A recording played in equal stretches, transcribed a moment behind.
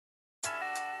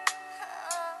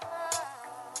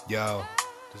Yo,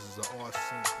 this is an ortiz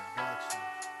production.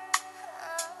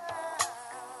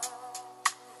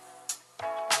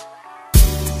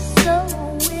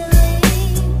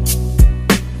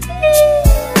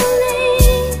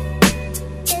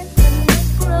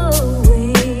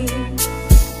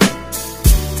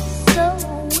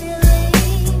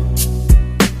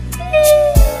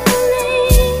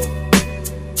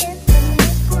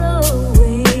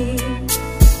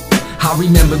 I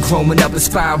remember growing up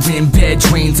aspiring bad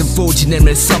dreams and forging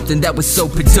into something that was so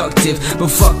productive. But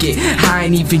fuck it, I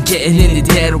ain't even getting into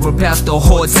that or about the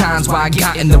hard times where I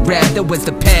got in the rap. That was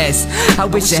the past. I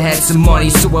wish I had some money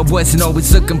so I wasn't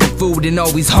always looking for food and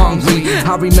always hungry.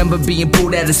 I remember being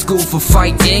pulled out of school for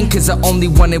fighting, cause I only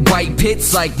wanted white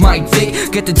pits like Mike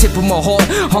Vick. Got the tip of my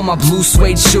heart on my blue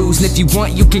suede shoes, and if you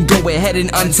want you can go ahead and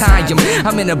untie them.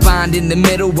 I'm in a bind in the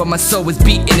middle where my soul is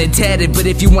beaten and tattered, but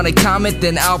if you wanna comment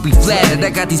then I'll be flattered. I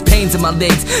got these pains in my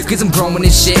legs, cause I'm growing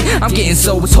and shit. I'm getting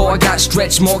so it's hard, I got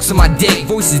stretch marks on my dick.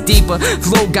 Voice is deeper,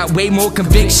 flow got way more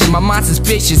conviction. My mind's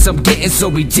suspicious, I'm getting so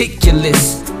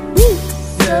ridiculous. Woo.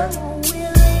 Yeah.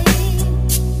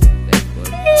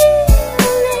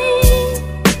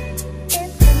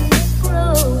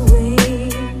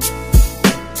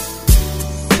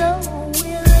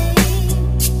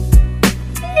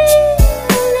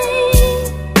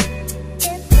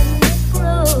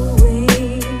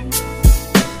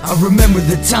 I remember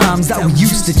the times that we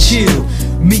used to chill.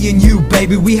 Me and you,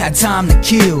 baby, we had time to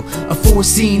kill. A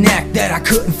foreseen act that I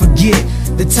couldn't forget.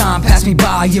 The time passed me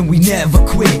by and we never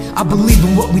quit. I believe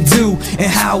in what we do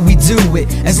and how we do it.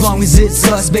 As long as it's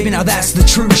us, baby, now that's the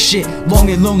true shit. Long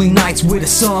and lonely nights with a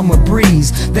summer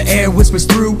breeze. The air whispers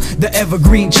through the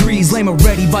evergreen trees.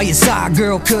 Lamereddie by your side,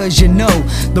 girl, cause you know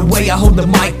the way I hold the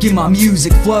mic and my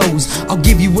music flows. I'll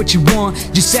give you what you want,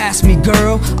 just ask me,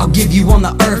 girl. I'll give you on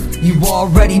the earth, you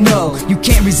already know. You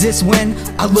can't resist when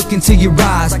I look into your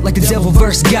eyes, like the devil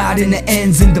versus God in the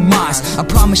ends and demise. I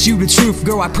promise you the truth,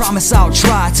 girl, I promise I'll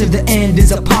try till the end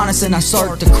is upon us and I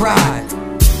start to cry.